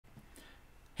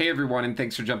Hey everyone, and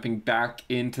thanks for jumping back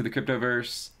into the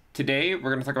cryptoverse. Today, we're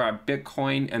going to talk about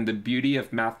Bitcoin and the beauty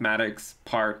of mathematics,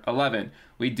 part 11.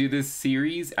 We do this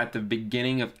series at the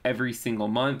beginning of every single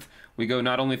month. We go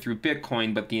not only through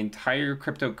Bitcoin, but the entire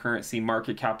cryptocurrency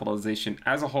market capitalization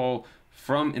as a whole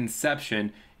from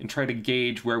inception and try to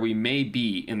gauge where we may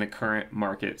be in the current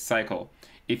market cycle.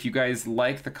 If you guys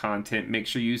like the content, make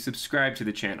sure you subscribe to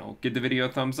the channel, give the video a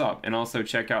thumbs up, and also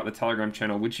check out the Telegram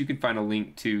channel, which you can find a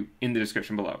link to in the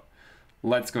description below.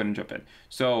 Let's go ahead and jump in.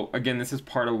 So again, this is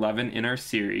part 11 in our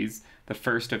series, the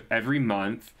first of every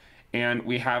month, and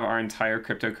we have our entire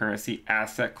cryptocurrency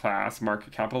asset class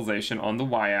market capitalization on the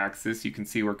y-axis. You can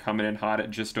see we're coming in hot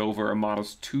at just over a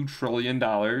modest $2 trillion.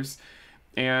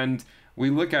 And we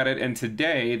look at it, and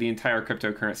today the entire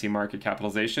cryptocurrency market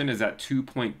capitalization is at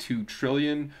 2.2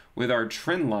 trillion, with our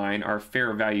trend line, our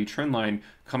fair value trend line,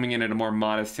 coming in at a more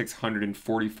modest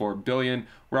 644 billion,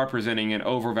 representing an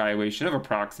overvaluation of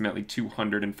approximately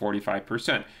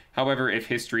 245%. However, if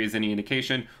history is any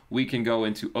indication, we can go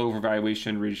into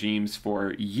overvaluation regimes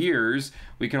for years.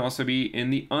 We can also be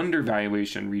in the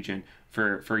undervaluation region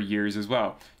for years as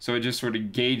well. So it just sort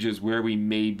of gauges where we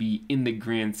may be in the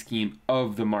grand scheme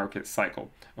of the market cycle.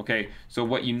 Okay, so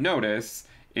what you notice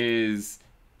is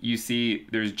you see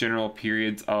there's general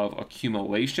periods of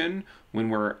accumulation when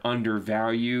we're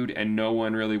undervalued and no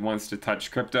one really wants to touch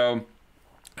crypto,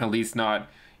 at least not,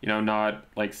 not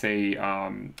like say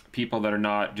people that are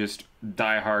not just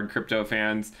diehard crypto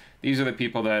fans. These are the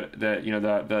people that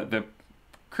the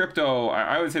crypto,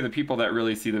 I would say the people that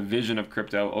really see the vision of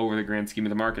crypto over the grand scheme of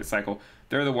the market cycle.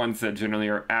 They're the ones that generally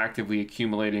are actively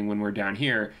accumulating when we're down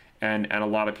here, and a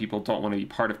lot of people don't want to be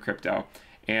part of crypto.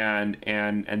 And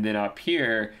then up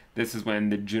here, this is when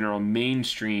the general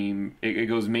mainstream, it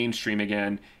goes mainstream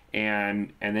again,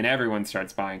 and then everyone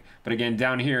starts buying. But again,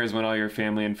 down here is when all your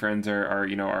family and friends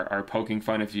are poking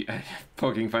fun at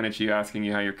you, asking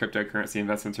you how your cryptocurrency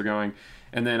investments are going.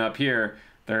 And then up here,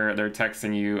 they're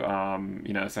texting you,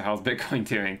 so how's Bitcoin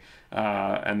doing?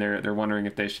 And they're wondering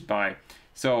if they should buy.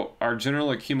 So our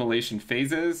general accumulation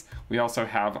phases, we also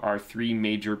have our three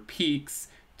major peaks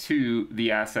to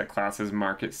the asset class's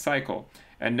market cycle.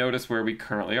 And notice where we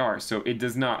currently are. So it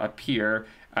does not appear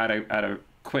at a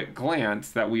quick glance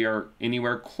that we are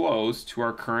anywhere close to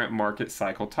our current market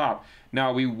cycle top.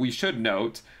 Now we should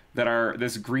note that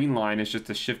this green line is just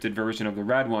a shifted version of the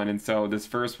red one, and so this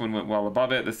first one went well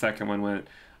above it, the second one went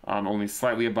only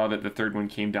slightly above it, the third one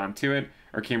came down to it,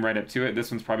 or came right up to it.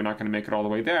 This one's probably not going to make it all the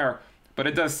way there, but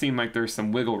it does seem like there's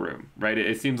some wiggle room, right?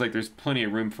 It seems like there's plenty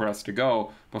of room for us to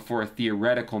go before a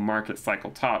theoretical market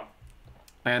cycle top.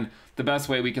 And the best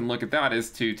way we can look at that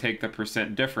is to take the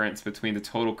percent difference between the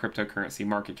total cryptocurrency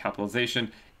market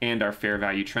capitalization and our fair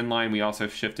value trend line. We also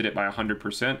shifted it by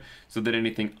 100% so that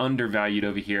anything undervalued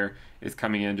over here is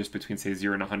coming in just between, say,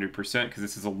 0 and 100%, because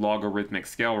this is a logarithmic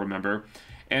scale, remember.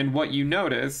 And what you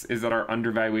notice is that our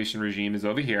undervaluation regime is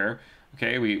over here.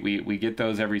 Okay, we get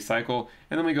those every cycle,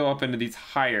 and then we go up into these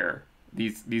higher,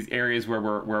 these areas where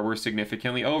we're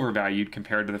significantly overvalued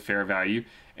compared to the fair value.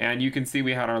 And you can see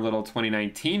we had our little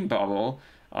 2019 bubble,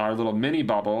 our little mini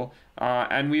bubble,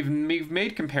 and we've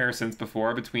made comparisons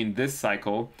before between this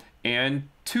cycle and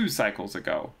 2 cycles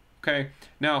ago. Okay,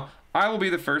 now I will be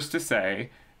the first to say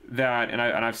that, and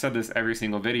I've said this every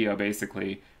single video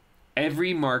basically,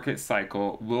 every market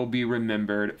cycle will be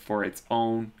remembered for its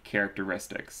own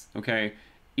characteristics. Okay,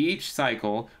 each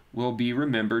cycle will be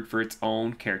remembered for its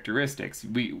own characteristics.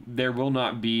 There will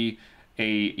not be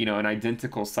an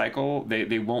identical cycle.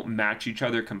 They won't match each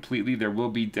other completely. There will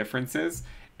be differences.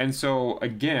 And so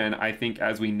again, I think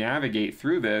as we navigate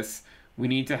through this, we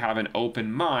need to have an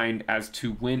open mind as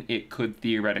to when it could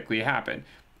theoretically happen.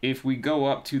 If we go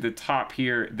up to the top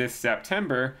here this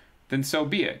September, then so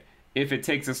be it. If it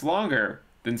takes us longer,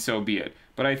 then so be it.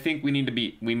 But I think we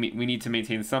need to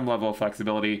maintain some level of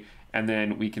flexibility, and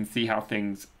then we can see how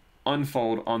things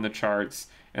unfold on the charts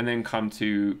and then come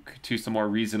to some more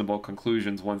reasonable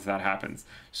conclusions once that happens.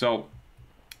 So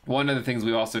one of the things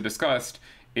we also discussed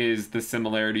is the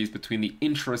similarities between the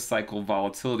intra-cycle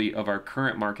volatility of our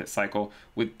current market cycle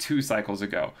with 2 cycles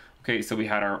ago. Okay, so we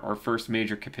had our first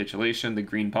major capitulation, the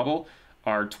green bubble,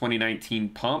 our 2019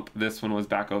 pump. This one was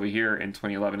back over here in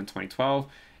 2011 and 2012.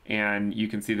 And you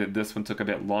can see that this one took a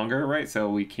bit longer, right? So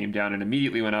we came down and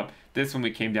immediately went up. This one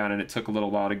we came down and it took a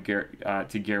little while to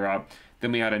gear up.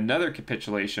 Then we had another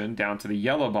capitulation down to the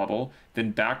yellow bubble,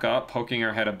 then back up, poking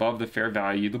our head above the fair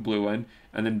value, the blue one,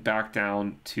 and then back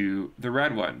down to the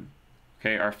red one.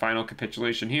 Okay, our final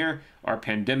capitulation here, our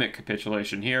pandemic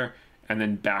capitulation here, and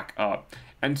then back up.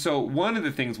 And so one of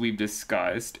the things we've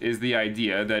discussed is the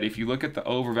idea that if you look at the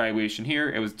overvaluation here,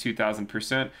 it was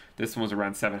 2,000%. This one was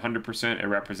around 700%. It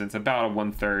represents about a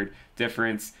 1/3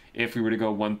 difference. If we were to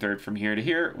go 1/3 from here to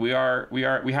here, we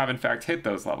have in fact hit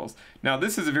those levels. Now,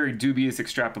 this is a very dubious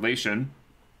extrapolation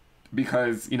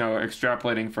because, you know,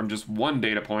 extrapolating from just one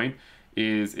data point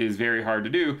is very hard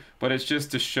to do, but it's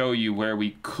just to show you where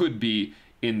we could be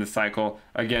in the cycle.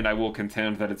 Again, I will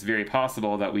contend that it's very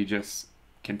possible that we just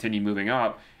continue moving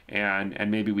up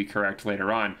and maybe we correct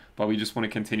later on, but we just want to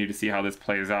continue to see how this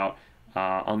plays out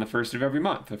on the first of every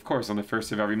month. Of course, on the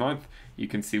first of every month, you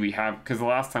can see we have, because the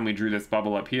last time we drew this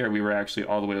bubble up here, we were actually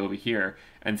all the way over here,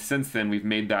 and since then we've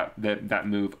made that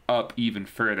move up even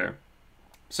further.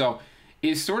 So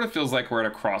it sort of feels like we're at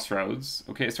a crossroads.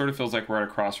 Okay, it sort of feels like we're at a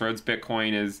crossroads.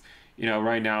 Bitcoin is, you know,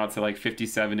 right now it's at like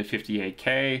 57 to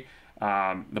 58K.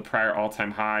 The prior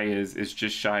all-time high is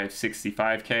just shy of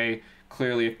 65K.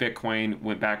 Clearly, if Bitcoin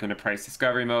went back into price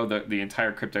discovery mode, the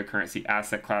entire cryptocurrency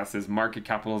asset classes market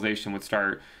capitalization would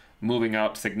start moving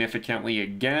up significantly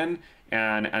again,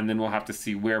 and then we'll have to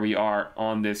see where we are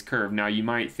on this curve. Now, you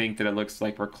might think that it looks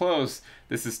like we're close.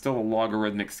 This is still a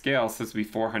logarithmic scale, so this would be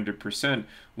 400%.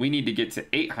 We need to get to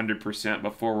 800%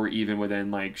 before we're even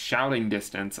within like shouting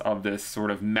distance of this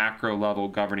sort of macro level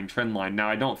governing trend line. Now,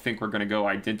 I don't think we're going to go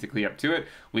identically up to it.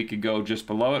 We could go just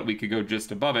below it. We could go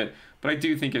just above it. But I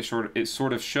do think it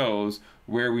sort of shows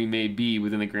where we may be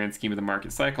within the grand scheme of the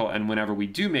market cycle. And whenever we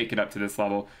do make it up to this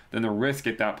level, then the risk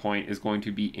at that point is going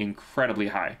to be incredibly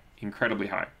high. Incredibly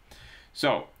high.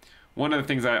 So one of the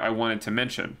things I wanted to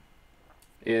mention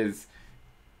is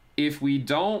if we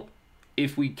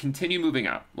continue moving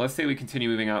up, let's say we continue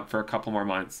moving up for a couple more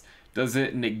months, does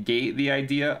it negate the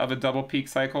idea of a double peak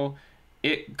cycle?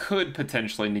 It could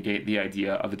potentially negate the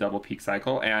idea of a double peak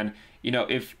cycle. And you know,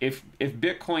 if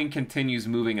Bitcoin continues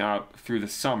moving up through the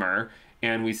summer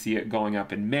and we see it going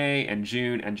up in May and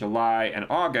June and July and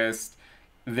August,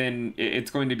 then it's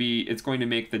going to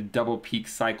make the double peak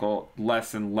cycle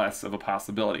less and less of a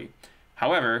possibility.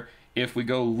 However, if we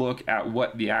go look at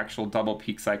what the actual double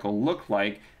peak cycle looked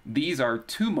like, these are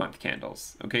 2-month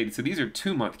candles. Okay, so these are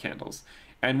 2-month candles.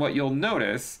 And what you'll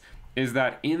notice is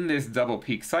that in this double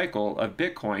peak cycle of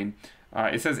Bitcoin,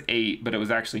 it says 8, but it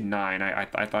was actually 9.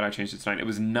 I thought I changed it to 9. It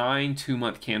was 9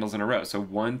 2-month candles in a row. So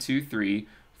 1, 2, 3,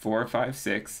 4, 5,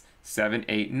 6, 7,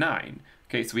 8, 9.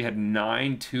 Okay, so we had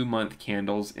 9 2-month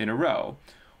candles in a row.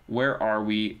 Where are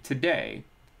we today?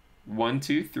 1,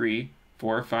 2, 3,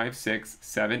 4, 5, 6,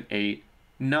 7, 8,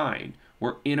 9.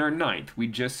 We're in our 9th. We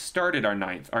just started our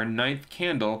 9th. Our 9th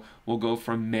candle will go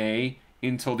from May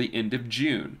until the end of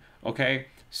June. Okay,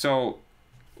 so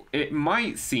it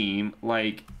might seem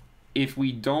like if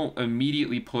we don't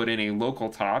immediately put in a local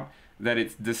top, that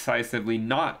it's decisively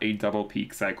not a double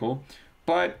peak cycle.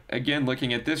 But again,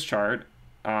 looking at this chart,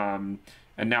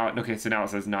 and now, okay, so now it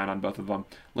says 9 on both of them.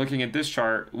 Looking at this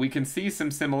chart, we can see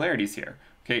some similarities here.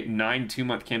 Okay, 9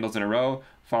 2-month candles in a row,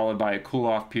 followed by a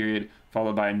cool-off period,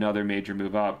 followed by another major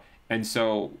move up. And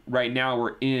so right now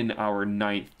we're in our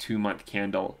 9th 2-month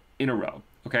candle in a row.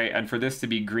 Okay, and for this to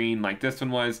be green like this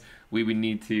one was, we would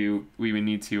need to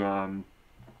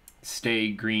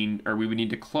stay green, or we would need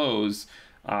to close,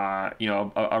 you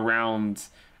know, around.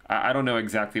 I don't know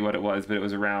exactly what it was, but it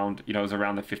was around, you know, it was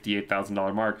around the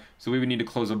 $58,000 mark. So we would need to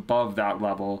close above that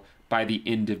level by the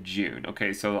end of June.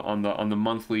 Okay, so on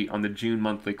the June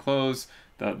monthly close,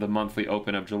 the monthly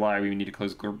open of July, we would need to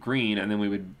close green, and then we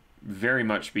would very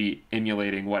much be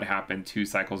emulating what happened 2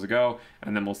 cycles ago,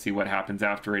 and then we'll see what happens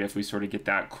after it if we sort of get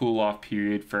that cool off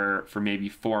period for maybe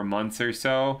 4 months or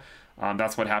so.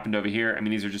 That's what happened over here. I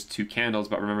mean, these are just 2 candles,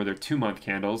 but remember they're 2-month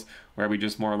candles where we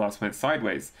just more or less went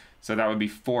sideways. So that would be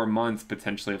 4 months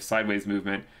potentially of sideways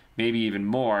movement, maybe even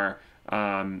more.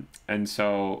 And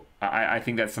so I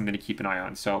think that's something to keep an eye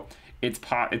on. So it's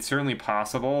certainly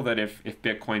possible that if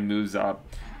Bitcoin moves up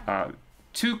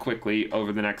too quickly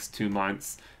over the next 2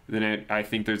 months, then I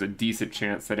think there's a decent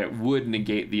chance that it would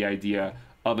negate the idea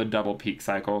of a double peak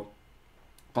cycle.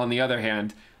 On the other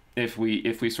hand, if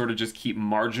we sort of just keep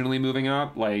marginally moving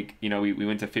up, like, you know, we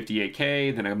went to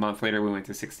 58K, then a month later we went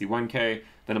to 61K,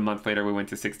 then a month later we went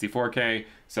to 64K.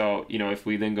 So, you know, if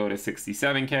we then go to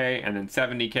 67K and then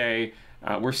 70K,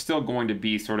 we're still going to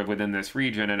be sort of within this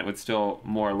region, and it would still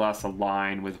more or less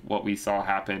align with what we saw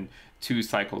happen 2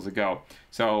 cycles ago.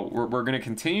 So we're going to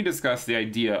continue to discuss the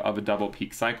idea of a double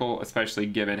peak cycle, especially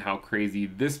given how crazy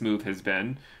this move has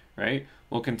been, right?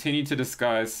 We'll continue to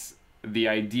discuss the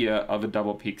idea of a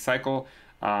double peak cycle.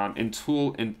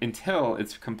 until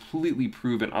it's completely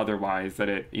proven otherwise that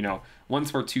it,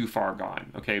 once we're too far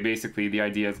gone. Okay, basically the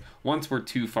idea is once we're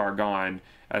too far gone,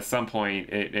 at some point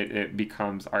it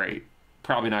becomes, all right,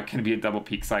 probably not going to be a double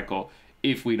peak cycle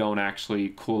if we don't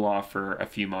actually cool off for a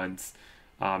few months,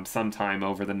 sometime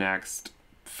over the next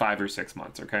 5 or 6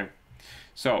 months. Okay,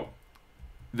 so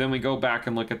then we go back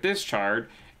and look at this chart,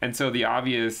 and so the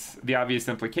obvious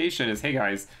implication is, hey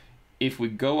guys, if we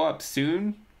go up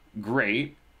soon,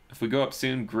 great. If we go up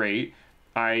soon, great.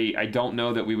 I don't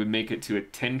know that we would make it to a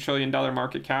 $10 trillion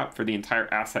market cap for the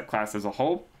entire asset class as a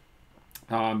whole.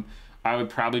 I would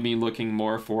probably be looking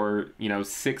more for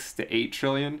 6 to 8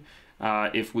 trillion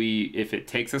if it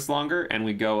takes us longer and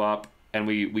we go up and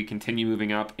we continue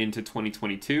moving up into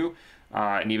 2022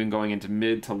 and even going into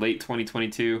mid to late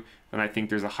 2022. Then I think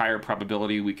there's a higher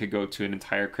probability we could go to an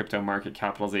entire crypto market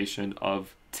capitalization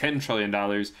of $10 trillion.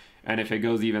 And if it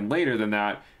goes even later than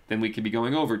that, then we could be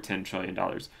going over $10 trillion.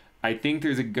 I think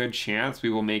there's a good chance we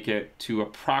will make it to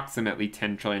approximately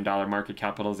 $10 trillion market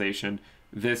capitalization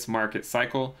this market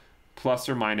cycle, plus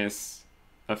or minus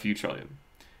a few trillion.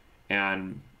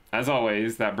 And as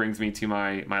always, that brings me to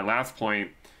my last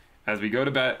point. As we go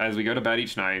to bed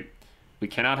each night, we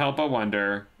cannot help but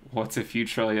wonder, what's a few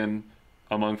trillion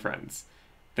among friends?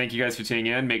 Thank you guys for tuning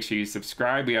in. Make sure you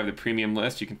subscribe. We have the premium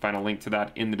list. You can find a link to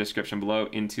that in the description below,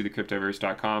 into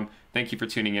thecryptoverse.com. Thank you for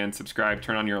tuning in. Subscribe,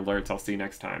 turn on your alerts. I'll see you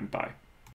next time. Bye.